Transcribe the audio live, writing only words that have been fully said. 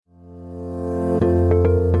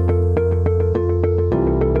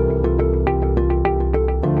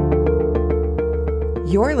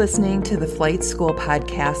You're listening to the Flight School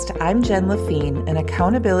podcast. I'm Jen Lafine, an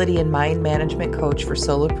accountability and mind management coach for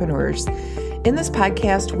solopreneurs. In this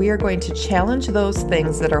podcast, we are going to challenge those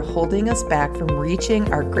things that are holding us back from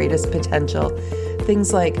reaching our greatest potential.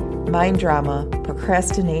 Things like mind drama,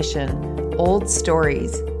 procrastination, old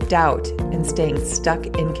stories, doubt, and staying stuck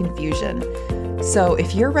in confusion. So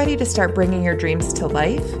if you're ready to start bringing your dreams to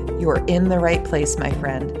life, you're in the right place, my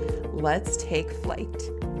friend. Let's take flight.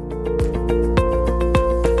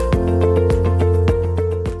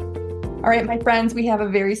 All right, my friends, we have a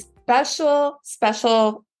very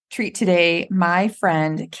special treat today. My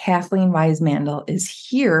friend, Kathleen Wisemandle, is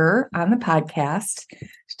here on the podcast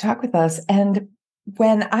to talk with us. And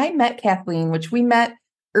when I met Kathleen, which we met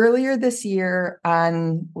earlier this year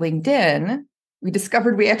on LinkedIn, we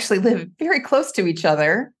discovered we actually live very close to each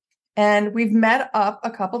other. And we've met up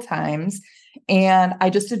a couple times. And I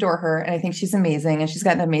just adore her. And I think she's amazing. And she's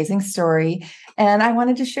got an amazing story. And I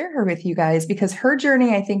wanted to share her with you guys because her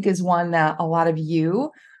journey, I think, is one that a lot of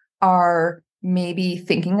you are maybe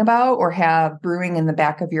thinking about or have brewing in the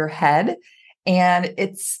back of your head. And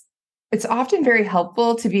it's often very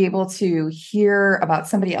helpful to be able to hear about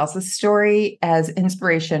somebody else's story as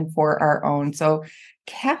inspiration for our own. So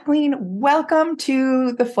Kathleen, welcome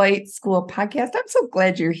to the Flight School podcast. I'm so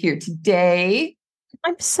glad you're here today.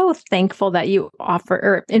 I'm so thankful that you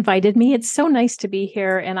invited me. It's so nice to be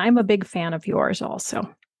here. And I'm a big fan of yours also.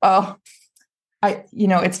 Oh,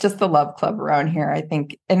 it's just the love club around here, I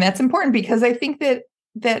think. And that's important because I think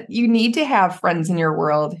that you need to have friends in your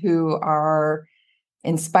world who are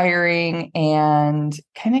inspiring and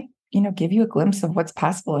kind of, give you a glimpse of what's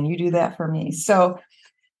possible. And you do that for me. So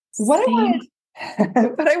what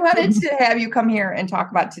I wanted to have you come here and talk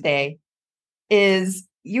about today is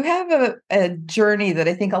you have a journey that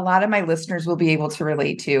I think a lot of my listeners will be able to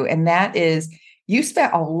relate to. And that is you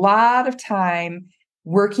spent a lot of time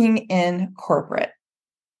working in corporate.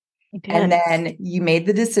 And then you made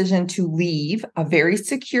the decision to leave a very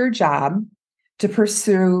secure job to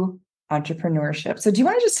pursue entrepreneurship. So do you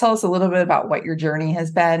want to just tell us a little bit about what your journey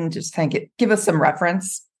has been? Just kind of give us some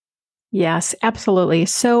reference. Yes, absolutely.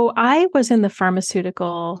 So I was in the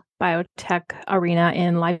pharmaceutical biotech arena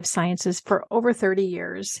in life sciences for over 30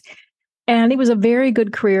 years. And it was a very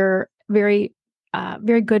good career, very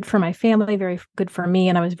good for my family, very good for me.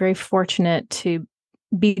 And I was very fortunate to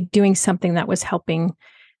be doing something that was helping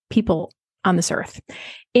people on this earth.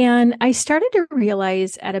 And I started to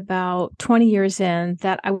realize at about 20 years in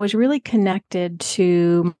that I was really connected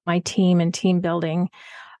to my team and team building.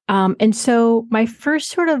 And so my first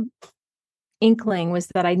sort of inkling was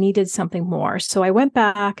that I needed something more. So I went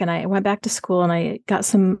back to school and I got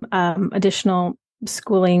some additional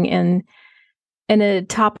schooling in a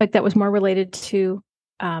topic that was more related to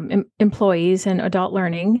employees and adult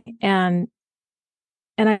learning. And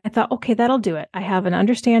I thought, okay, that'll do it. I have an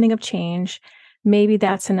understanding of change. Maybe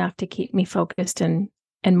that's enough to keep me focused and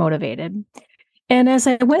motivated. And as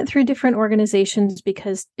I went through different organizations,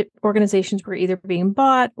 because organizations were either being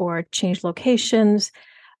bought or changed locations,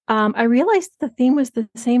 I realized the theme was the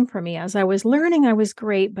same for me. As I was learning, I was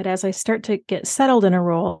great. But as I start to get settled in a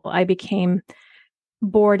role, I became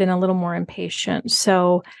bored and a little more impatient.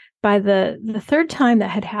 So by the third time that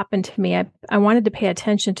had happened to me, I wanted to pay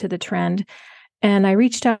attention to the trend. And I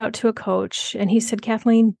reached out to a coach and he said,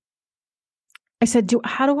 Kathleen, I said,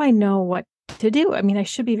 how do I know what to do? I mean, I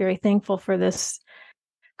should be very thankful for this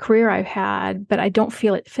career I've had, but I don't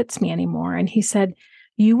feel it fits me anymore. And he said,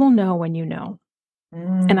 you will know when you know.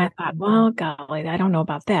 And I thought, well, golly, I don't know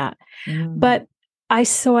about that. But I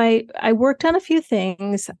worked on a few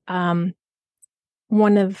things. One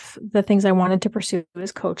of the things I wanted to pursue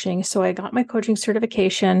was coaching. So I got my coaching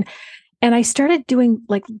certification and I started doing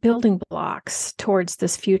like building blocks towards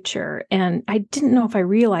this future. And I didn't know if I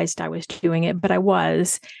realized I was doing it, but I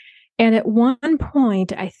was. And at one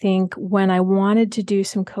point, I think when I wanted to do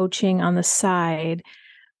some coaching on the side,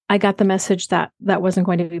 I got the message that wasn't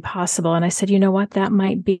going to be possible. And I said, you know what, that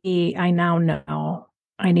might be, I now know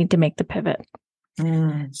I need to make the pivot.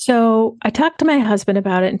 So I talked to my husband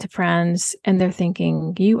about it and to friends, and they're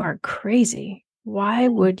thinking, you are crazy. Why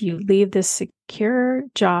would you leave this secure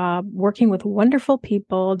job, working with wonderful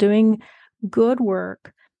people, doing good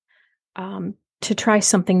work, to try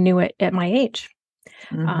something new at my age?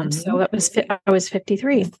 So I was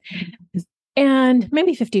 53 and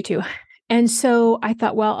maybe 52. And so I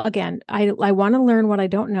thought, well, again, I want to learn what I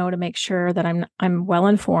don't know to make sure that I'm well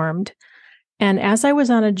informed. And as I was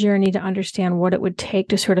on a journey to understand what it would take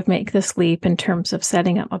to sort of make this leap in terms of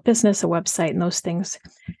setting up a business, a website, and those things,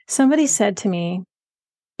 somebody said to me,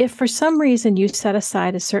 if for some reason you set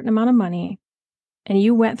aside a certain amount of money and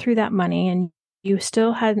you went through that money and you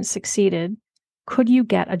still hadn't succeeded, could you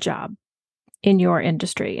get a job in your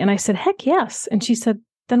industry? And I said, heck yes. And she said,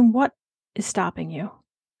 then what is stopping you?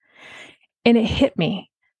 And it hit me.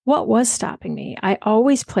 What was stopping me? I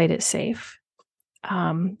always played it safe.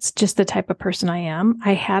 It's just the type of person I am.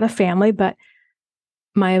 I had a family, but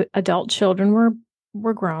my adult children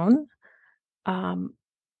were grown.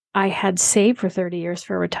 I had saved for 30 years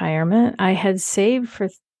for retirement. I had saved for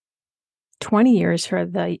 20 years for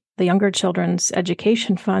the younger children's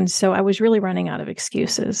education fund. So I was really running out of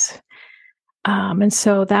excuses. And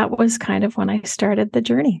so that was kind of when I started the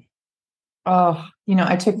journey. Oh,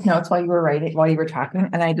 I took notes while you were talking,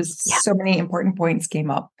 and so many important points came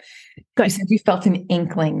up. Good. You said you felt an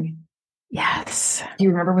inkling. Yes. Do you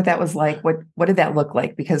remember what that was like? What did that look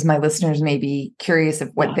like? Because my listeners may be curious of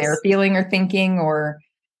what they're feeling or thinking or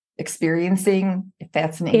experiencing, if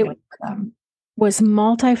that's an inkling for them. Was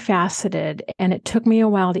multifaceted, and it took me a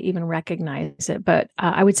while to even recognize it. But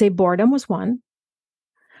I would say boredom was one.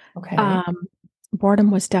 Okay. Boredom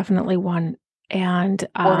was definitely one. And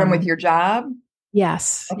boredom with your job?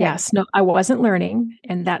 Yes. Okay. Yes. No, I wasn't learning.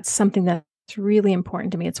 And that's something that's really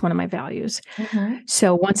important to me. It's one of my values. Mm-hmm.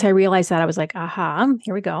 So once I realized that, I was like, aha,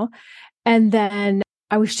 here we go. And then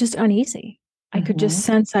I was just uneasy. I could just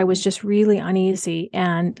sense I was just really uneasy,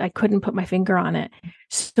 and I couldn't put my finger on it.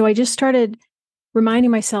 So I just started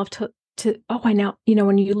reminding myself I know,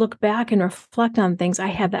 when you look back and reflect on things, I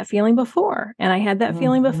had that feeling before, and I had that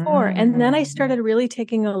feeling before. And then I started really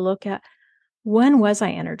taking a look at, when was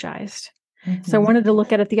I energized? So I wanted to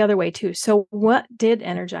look at it the other way too. So what did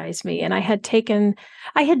energize me? And I had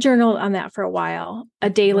journaled on that for a while,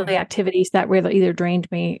 daily activities that were either drained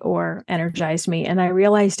me or energized me. And I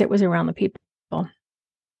realized it was around the people.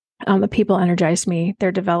 The people energized me,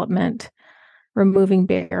 their development, removing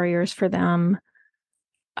barriers for them.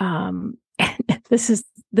 This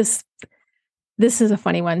is a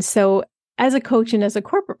funny one. So as a coach and as a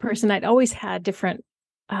corporate person, I'd always had different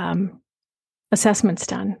assessments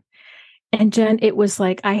done. And Jen, it was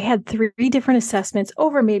like I had 3 different assessments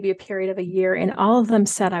over maybe a period of a year, and all of them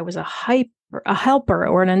said I was a helper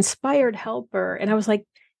or an inspired helper. And I was like,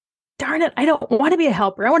 darn it, I don't want to be a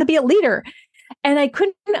helper. I want to be a leader. And I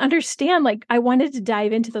couldn't understand, I wanted to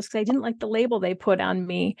dive into those because I didn't like the label they put on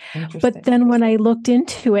me. But then when I looked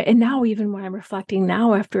into it, and now even when I'm reflecting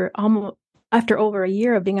now after over a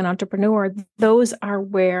year of being an entrepreneur, those are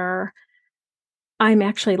where I'm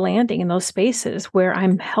actually landing, in those spaces where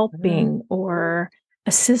I'm helping or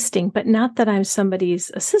assisting, but not that I'm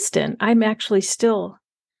somebody's assistant. I'm actually still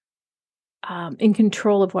in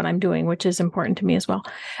control of what I'm doing, which is important to me as well.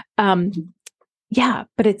 But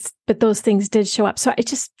those things did show up. So I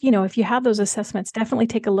just, if you have those assessments, definitely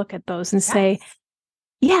take a look at those and say,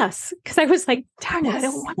 yes, because I was like, darn it, I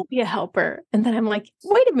don't want to be a helper. And then I'm like,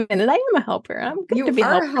 wait a minute, I am a helper. I'm good to be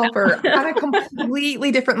a helper on a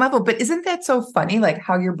completely different level. But isn't that so funny? Like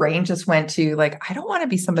how your brain just went to I don't want to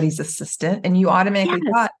be somebody's assistant. And you automatically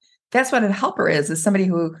thought that's what a helper is somebody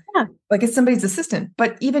who is somebody's assistant.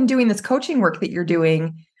 But even doing this coaching work that you're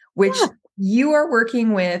doing, which you are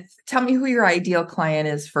working with, tell me who your ideal client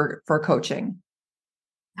is for coaching.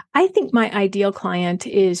 I think my ideal client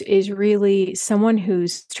is really someone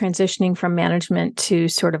who's transitioning from management to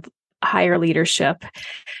sort of higher leadership.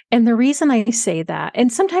 And the reason I say that,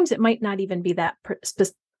 and sometimes it might not even be that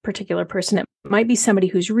particular person, it might be somebody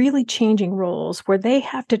who's really changing roles where they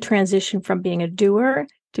have to transition from being a doer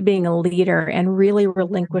to being a leader, and really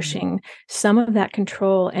relinquishing some of that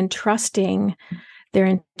control and trusting their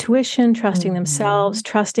intuition, trusting themselves,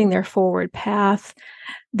 trusting their forward path,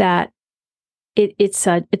 that it's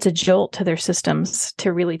a jolt to their systems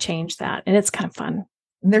to really change that. And it's kind of fun.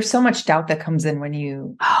 And there's so much doubt that comes in when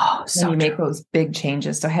you make those big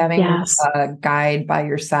changes. So having a guide by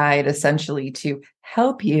your side, essentially to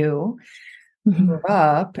help you move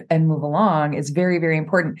up and move along, is very, very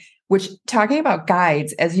important. Which, talking about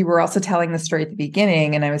guides, as you were also telling the story at the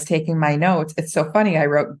beginning, and I was taking my notes, it's so funny. I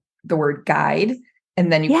wrote the word guide, and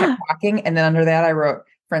then you kept talking. And then under that, I wrote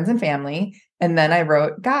friends and family. And then I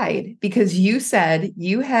wrote guide, because you said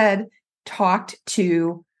you had talked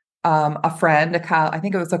to a friend, I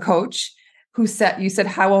think it was a coach, who said, you said,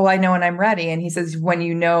 how will I know when I'm ready? And he says, when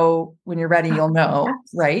you're ready, you'll know.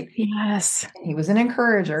 Right. Yes. And he was an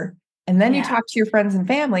encourager. And then you talk to your friends and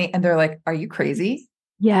family, and they're like, are you crazy?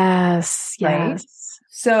 Yes. Right? Yes.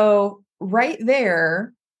 So right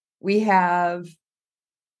there, we have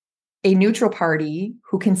a neutral party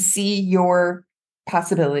who can see your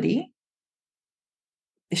possibility,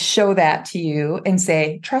 show that to you, and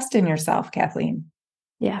say, trust in yourself, Kathleen.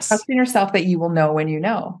 Yes. Trust in yourself that you will know when you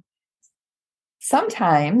know.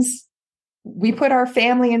 Sometimes we put our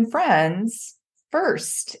family and friends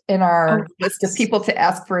first in our list of people to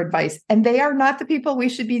ask for advice. And they are not the people we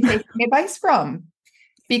should be taking advice from,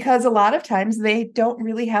 because a lot of times they don't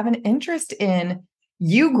really have an interest in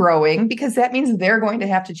you growing, because that means they're going to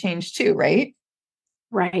have to change too, right?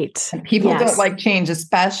 Right. And people don't like change,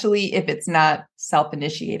 especially if it's not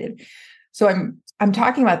self-initiated. So I'm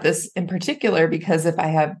talking about this in particular because if I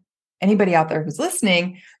have anybody out there who's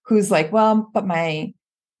listening, who's like, well, but my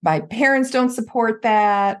parents don't support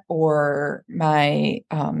that, or my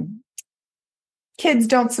kids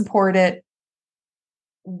don't support it.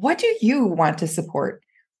 What do you want to support?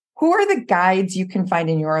 Who are the guides you can find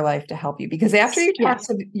in your life to help you? Because after you talk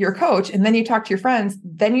to your coach and then you talk to your friends,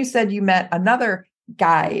 then you said you met another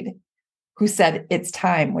guide who said, it's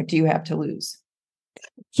time. What do you have to lose?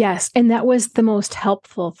 Yes. And that was the most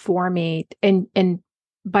helpful for me. And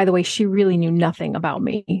by the way, she really knew nothing about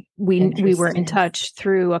me. We were in touch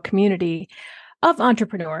through a community of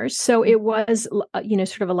entrepreneurs. So it was,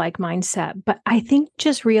 sort of a like mindset. But I think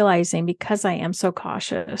just realizing, because I am so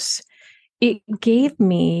cautious, it gave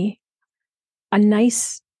me a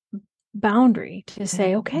nice boundary to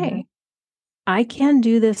say, okay, I can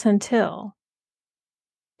do this until,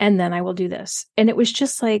 and then I will do this. And it was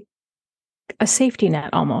just like a safety net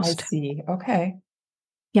almost. I see. Okay.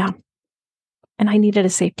 Yeah. And I needed a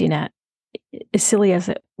safety net. As silly as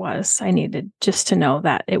it was, I needed just to know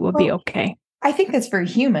that it would be okay. I think that's very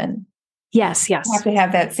human. Yes. You have to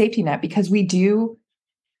have that safety net, because we do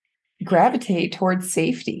gravitate towards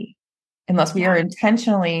safety unless we are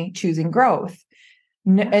intentionally choosing growth.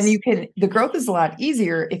 And the growth is a lot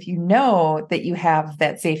easier if you know that you have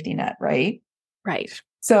that safety net, right? Right.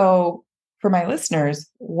 So for my listeners,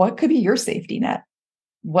 what could be your safety net?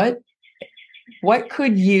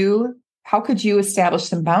 How could you establish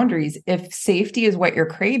some boundaries if safety is what you're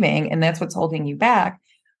craving and that's what's holding you back?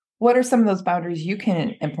 What are some of those boundaries you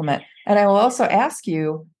can implement? And I will also ask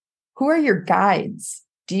you, who are your guides?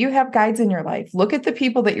 Do you have guides in your life? Look at the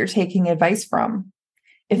people that you're taking advice from.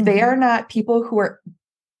 If they are not people who are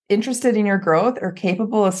interested in your growth or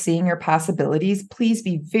capable of seeing your possibilities, please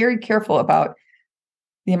be very careful about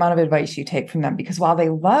the amount of advice you take from them, because while they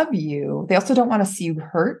love you, they also don't want to see you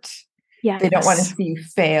hurt. Yes. They don't want to see you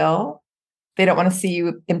fail. They don't want to see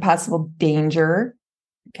you in possible danger.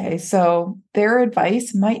 Okay. So their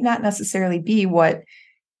advice might not necessarily be what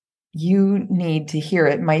you need to hear.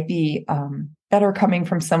 It might be better coming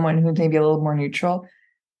from someone who's maybe a little more neutral,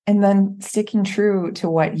 and then sticking true to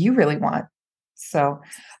what you really want. So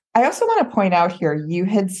I also want to point out here, you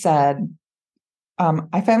had said,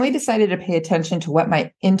 I finally decided to pay attention to what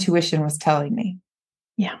my intuition was telling me.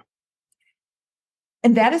 Yeah.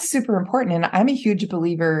 And that is super important. And I'm a huge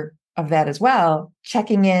believer of that as well.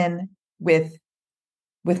 Checking in with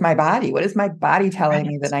my body. What is my body telling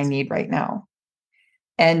me that I need right now?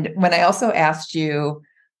 And when I also asked you,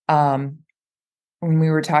 when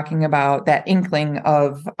we were talking about that inkling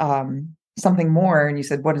of something more, and you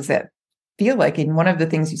said, what does that feel like? And one of the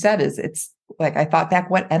things you said is, it's like, I thought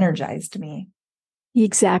back, what energized me?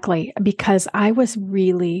 Exactly. Because I was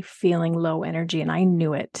really feeling low energy and I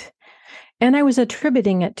knew it. And I was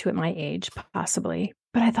attributing it to my age, possibly.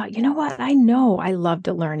 But I thought, you know what? I know I love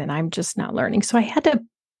to learn and I'm just not learning. So I had to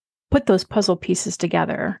put those puzzle pieces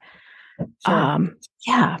together.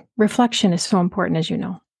 Sure. Reflection is so important, as you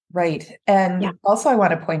know. Right. And also I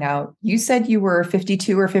want to point out, you said you were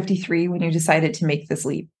 52 or 53 when you decided to make this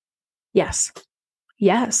leap. Yes.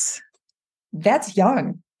 That's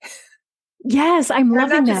young. Yes, I'm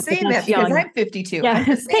loving not that. Just saying that because I'm 52. Yeah, I'm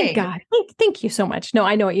just thank God. Thank you so much. No,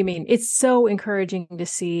 I know what you mean. It's so encouraging to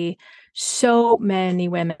see so many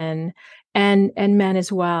women and men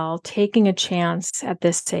as well taking a chance at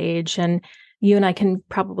this age. And you and I can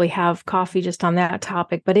probably have coffee just on that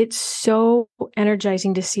topic, but it's so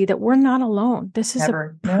energizing to see that we're not alone. This is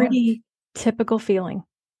a pretty typical feeling.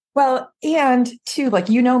 Well, and too, like,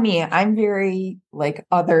 me, I'm very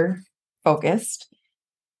other focused.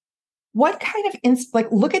 What kind of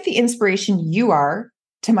look at the inspiration you are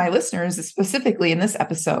to my listeners, specifically in this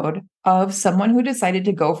episode, of someone who decided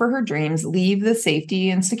to go for her dreams, leave the safety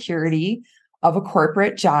and security of a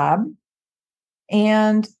corporate job,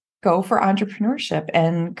 and go for entrepreneurship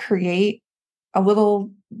and create a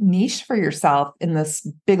little niche for yourself in this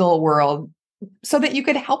big old world so that you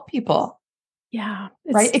could help people. Yeah.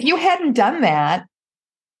 Right. If you hadn't done that,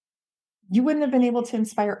 you wouldn't have been able to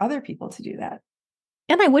inspire other people to do that.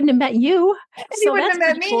 And I wouldn't have met you. You wouldn't have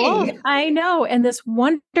met me. Cool. I know. And this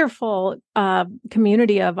wonderful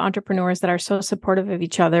community of entrepreneurs that are so supportive of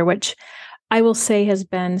each other, which I will say has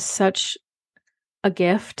been such a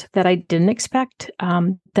gift that I didn't expect.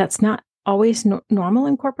 That's not always normal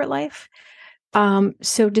in corporate life.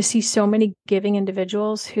 So to see so many giving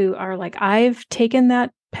individuals who are like, I've taken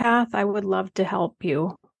that path, I would love to help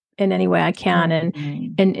you in any way I can.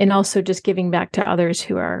 Mm-hmm. And also just giving back to others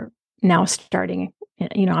who are now starting,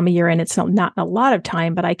 I'm a year in, it's not a lot of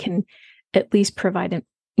time, but I can at least provide,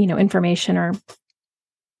 information or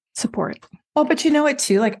support. Well, but you know what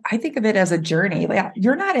too? Like, I think of it as a journey. Like,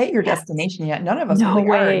 you're not at your destination yet. None of us No really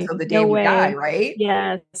are way. until the day No we way. die, right?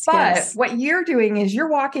 Yes. But yes. what you're doing is you're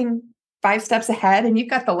walking 5 steps ahead and you've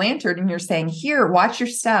got the lantern and you're saying, here, watch your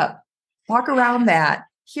step, walk around that.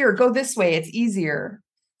 Here, go this way. It's easier.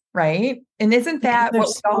 Right. And isn't that what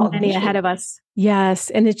we all many need? ahead of us? Yes.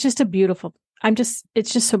 And it's just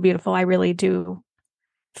it's just so beautiful. I really do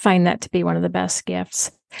find that to be one of the best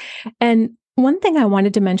gifts. And one thing I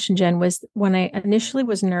wanted to mention, Jen, was when I initially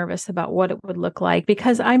was nervous about what it would look like,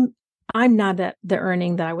 because I'm not at the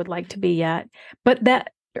earning that I would like to be yet, but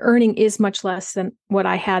that earning is much less than what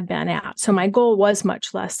I had been at. So my goal was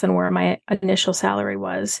much less than where my initial salary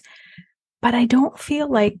was, but I don't feel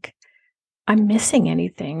like I'm missing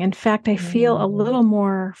anything. In fact, I feel a little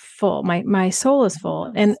more full. My soul is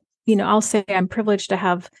full. And, I'll say I'm privileged to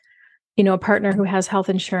have, a partner who has health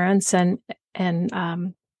insurance and but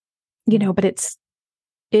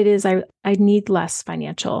I need less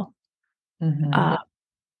financial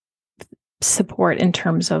support in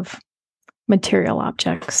terms of material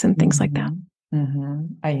objects and things like that.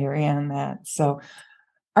 I hear you on that. So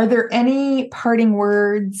are there any parting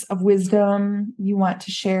words of wisdom you want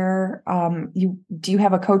to share? Do you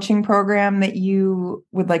have a coaching program that you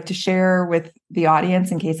would like to share with the audience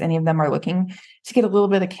in case any of them are looking to get a little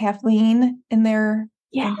bit of Kathleen in their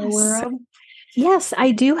world? Yes,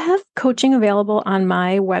 I do have coaching available on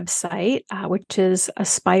my website, which is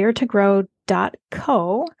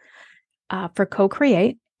aspiretogrowth.co for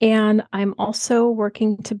co-create. And I'm also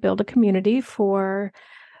working to build a community for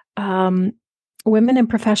women and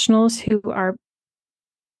professionals who are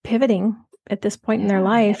pivoting at this point in their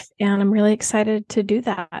life. And I'm really excited to do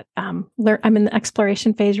that. I'm in the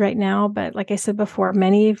exploration phase right now, but like I said before,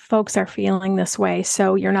 many folks are feeling this way.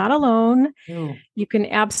 So you're not alone. You can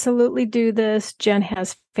absolutely do this. Jen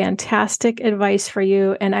has fantastic advice for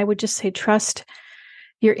you. And I would just say, trust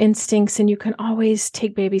your instincts, and you can always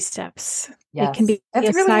take baby steps. It can be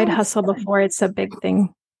a side hustle before it's a big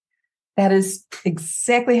thing. That is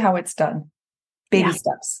exactly how it's done. Baby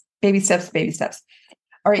steps, baby steps, baby steps.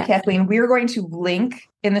 All right, Kathleen, we are going to link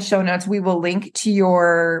in the show notes. We will link to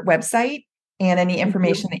your website and any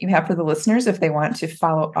information that you have for the listeners if they want to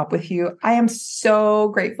follow up with you. I am so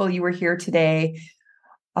grateful you were here today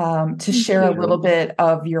to share a little bit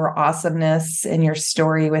of your awesomeness and your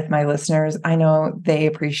story with my listeners. I know they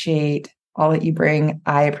appreciate all that you bring.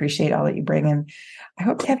 I appreciate all that you bring. And I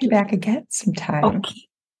hope to have you back again sometime. Okay.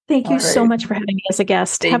 Thank you so much for having me as a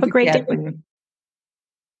guest. Have a great day.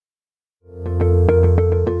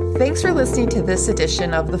 Thanks for listening to this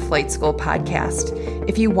edition of the Flight School Podcast.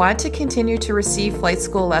 If you want to continue to receive Flight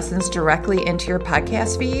School lessons directly into your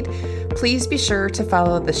podcast feed, please be sure to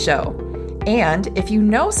follow the show. And if you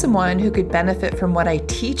know someone who could benefit from what I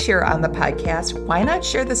teach here on the podcast, why not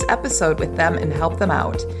share this episode with them and help them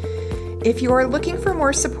out? If you are looking for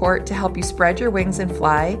more support to help you spread your wings and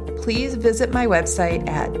fly, please visit my website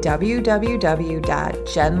at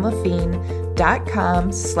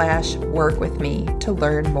www.jenlafine.com/work with me to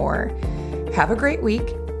learn more. Have a great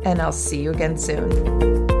week, and I'll see you again soon.